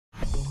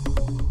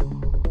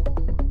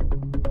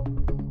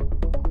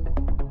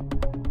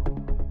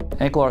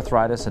Ankle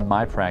arthritis in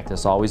my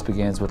practice always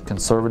begins with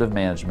conservative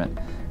management.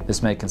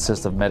 This may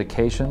consist of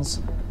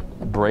medications,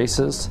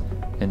 braces,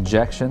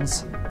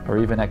 injections, or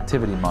even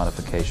activity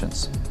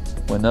modifications.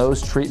 When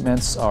those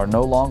treatments are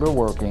no longer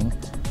working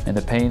and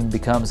the pain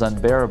becomes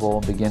unbearable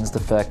and begins to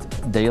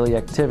affect daily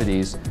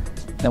activities,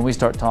 then we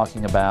start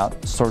talking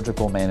about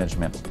surgical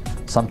management.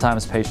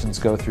 Sometimes patients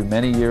go through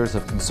many years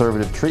of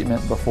conservative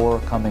treatment before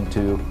coming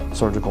to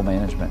surgical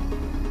management.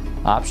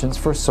 Options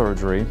for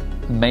surgery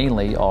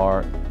mainly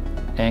are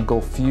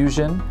ankle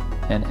fusion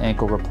and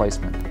ankle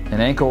replacement. An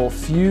ankle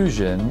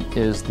fusion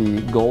is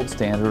the gold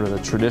standard of the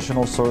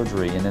traditional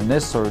surgery, and in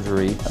this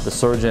surgery, the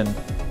surgeon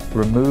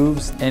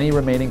removes any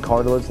remaining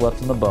cartilage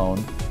left in the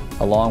bone,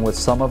 along with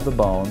some of the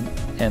bone,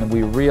 and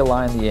we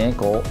realign the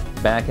ankle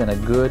back in a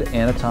good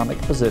anatomic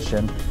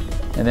position,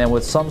 and then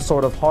with some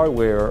sort of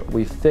hardware,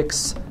 we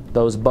fix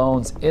those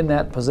bones in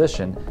that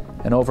position,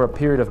 and over a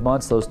period of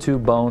months, those two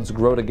bones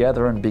grow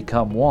together and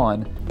become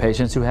one.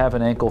 Patients who have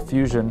an ankle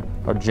fusion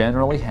are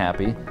generally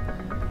happy,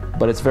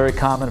 but it's very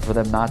common for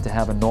them not to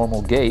have a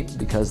normal gait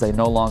because they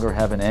no longer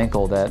have an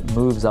ankle that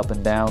moves up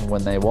and down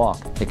when they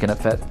walk. It can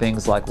affect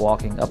things like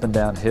walking up and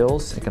down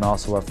hills. It can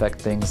also affect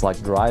things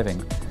like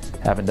driving,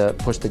 having to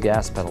push the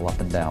gas pedal up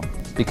and down.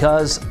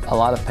 Because a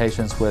lot of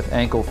patients with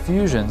ankle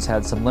fusions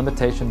had some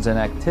limitations in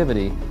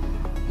activity,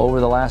 over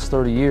the last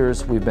 30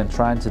 years we've been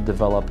trying to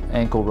develop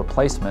ankle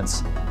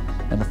replacements,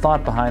 and the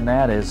thought behind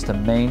that is to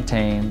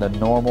maintain the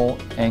normal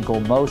ankle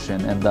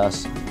motion and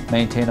thus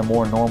maintain a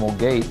more normal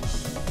gait,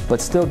 but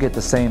still get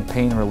the same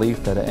pain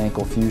relief that an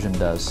ankle fusion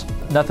does.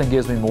 Nothing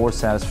gives me more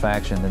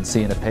satisfaction than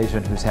seeing a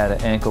patient who's had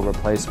an ankle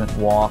replacement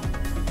walk,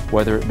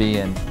 whether it be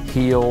in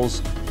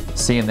heels,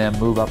 seeing them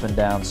move up and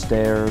down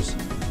stairs.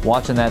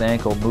 Watching that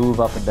ankle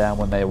move up and down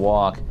when they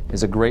walk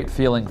is a great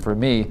feeling for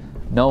me,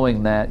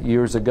 knowing that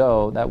years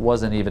ago that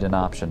wasn't even an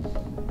option.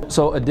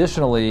 So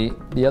additionally,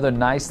 the other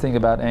nice thing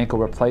about ankle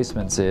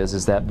replacements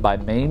is that by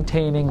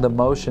maintaining the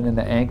motion in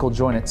the ankle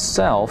joint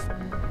itself,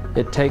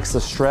 it takes the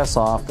stress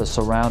off the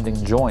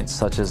surrounding joints,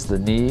 such as the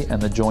knee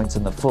and the joints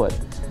in the foot.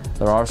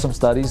 There are some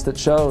studies that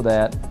show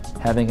that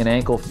having an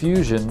ankle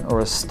fusion or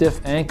a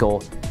stiff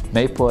ankle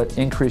may put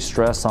increased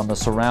stress on the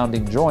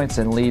surrounding joints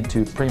and lead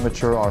to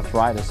premature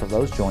arthritis of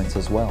those joints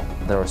as well.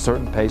 There are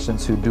certain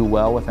patients who do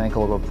well with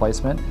ankle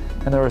replacement,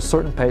 and there are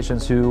certain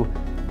patients who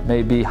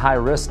may be high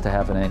risk to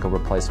have an ankle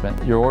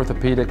replacement. Your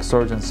orthopedic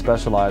surgeon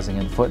specializing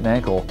in foot and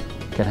ankle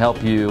can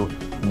help you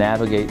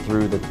navigate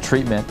through the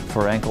treatment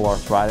for ankle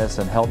arthritis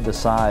and help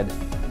decide,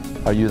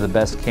 are you the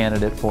best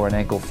candidate for an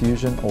ankle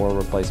fusion or a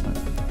replacement?